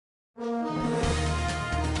On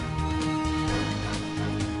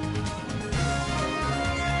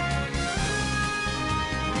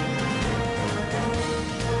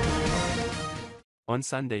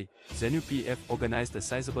Sunday, ZANU-PF organized a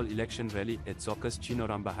sizable election rally at Zoka's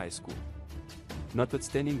Chinoramba High School.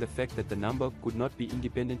 Notwithstanding the fact that the number could not be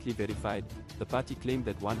independently verified, the party claimed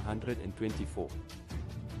that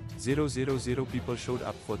 124,000 people showed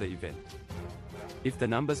up for the event. If the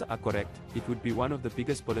numbers are correct, it would be one of the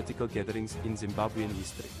biggest political gatherings in Zimbabwean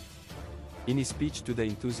history. In his speech to the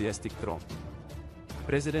enthusiastic throng,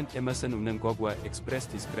 President Emmerson Mnangagwa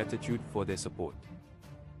expressed his gratitude for their support.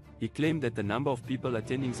 He claimed that the number of people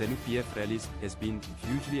attending ZANU-PF rallies has been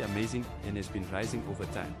hugely amazing and has been rising over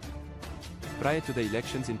time. Prior to the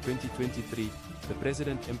elections in 2023, the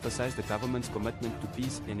president emphasized the government's commitment to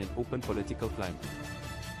peace and an open political climate.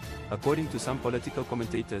 According to some political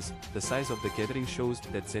commentators, the size of the gathering shows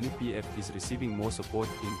that ZANU-PF is receiving more support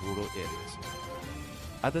in rural areas.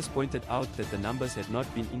 Others pointed out that the numbers had not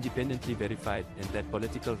been independently verified and that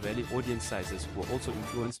political rally audience sizes were also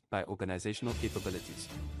influenced by organizational capabilities.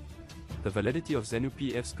 The validity of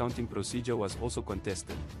ZANU-PF's counting procedure was also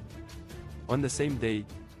contested. On the same day,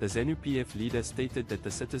 the ZANU-PF leader stated that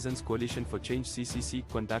the Citizens Coalition for Change (CCC)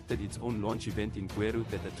 conducted its own launch event in Gweru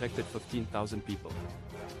that attracted 15,000 people.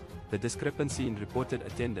 The discrepancy in reported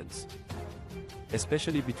attendance,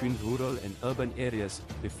 especially between rural and urban areas,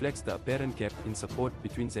 reflects the apparent gap in support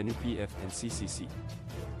between ZANU-PF and CCC.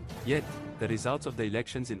 Yet, the results of the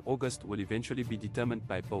elections in August will eventually be determined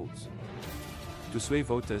by polls. To sway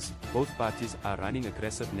voters, both parties are running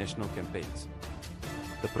aggressive national campaigns.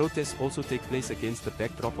 The protests also take place against the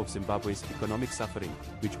backdrop of Zimbabwe's economic suffering,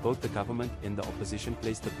 which both the government and the opposition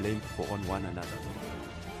place the blame for on one another.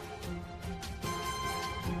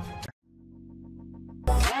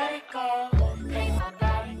 Let it go, make my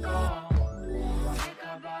body go, make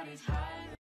our bodies high.